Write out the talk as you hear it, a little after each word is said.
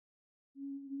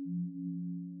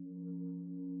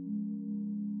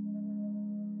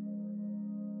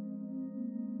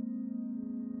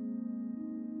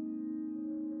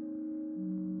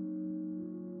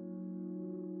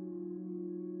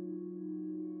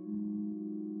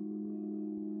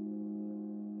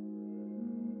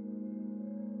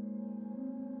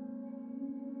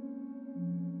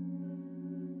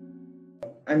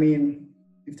I mean,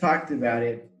 we've talked about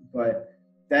it, but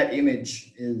that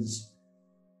image is,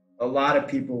 a lot of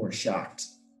people were shocked,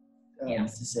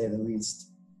 Yes. to say the least.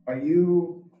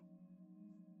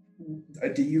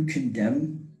 Do you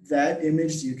condemn that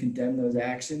image? Do you condemn those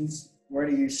actions? Where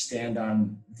do you stand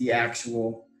on the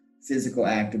actual physical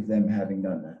act of them having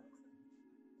done that,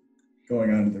 going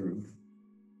onto the roof?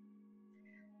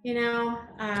 You know,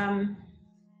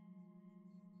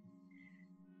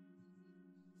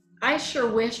 I sure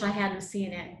wish I hadn't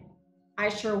seen it. I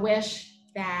sure wish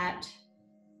that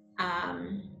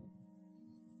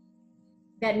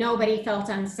that nobody felt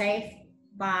unsafe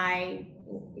by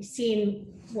seeing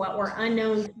what were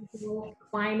unknown people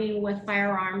climbing with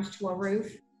firearms to a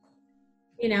roof.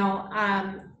 You know,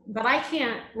 but I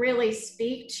can't really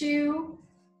speak to,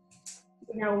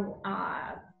 well,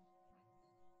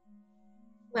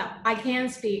 I can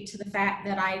speak to the fact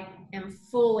that I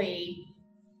fully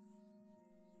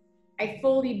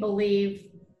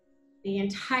believe the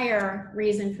entire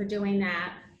reason for doing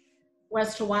that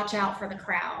was to watch out for the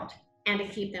crowd and to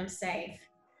keep them safe.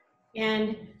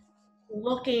 And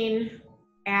looking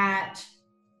at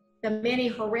the many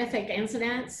horrific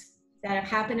incidents that have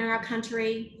happened in our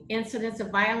country, incidents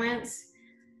of violence,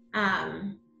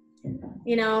 I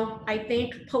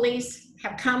think police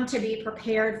have come to be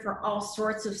prepared for all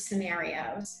sorts of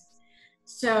scenarios.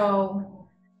 So,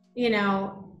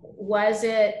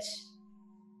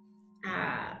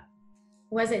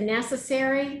 was it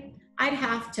necessary? I'd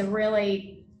have to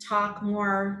really talk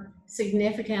more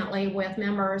significantly with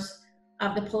members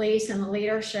of the police and the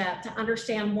leadership to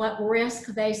understand what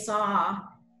risk they saw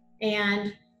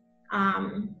and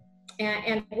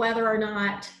whether or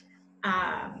not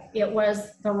it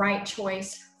was the right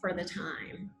choice for the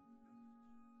time.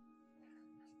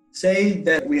 Say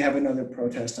that we have another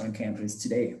protest on campus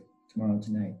today, tomorrow,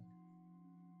 tonight,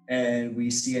 and we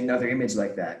see another image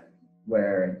like that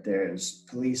where there's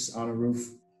police on a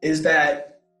roof. Is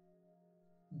that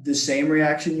the same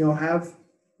reaction you'll have?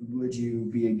 Would you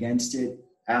be against it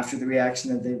after the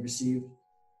reaction that they've received?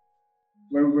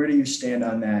 Where do you stand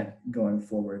on that going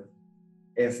forward,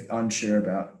 if unsure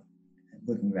about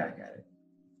looking back at it?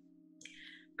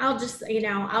 I'll just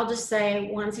say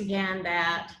once again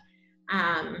that,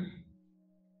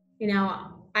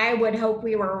 I would hope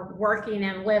we were working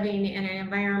and living in an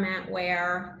environment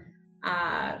where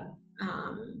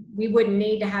we wouldn't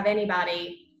need to have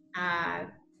anybody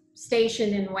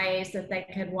stationed in ways that they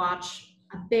could watch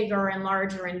a bigger and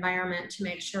larger environment to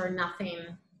make sure nothing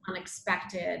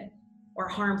unexpected or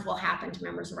harmful happened to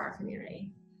members of our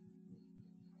community.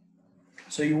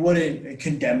 So you wouldn't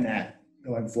condemn that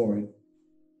going forward?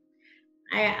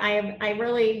 I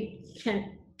really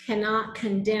cannot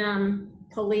condemn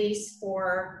police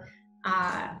for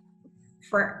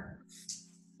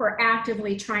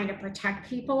actively trying to protect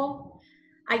people.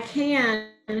 I can,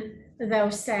 though,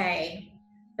 say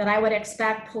that I would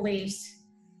expect police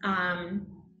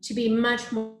to be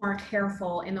much more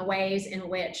careful in the ways in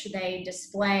which they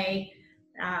display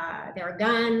their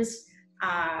guns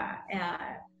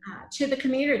to the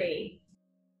community.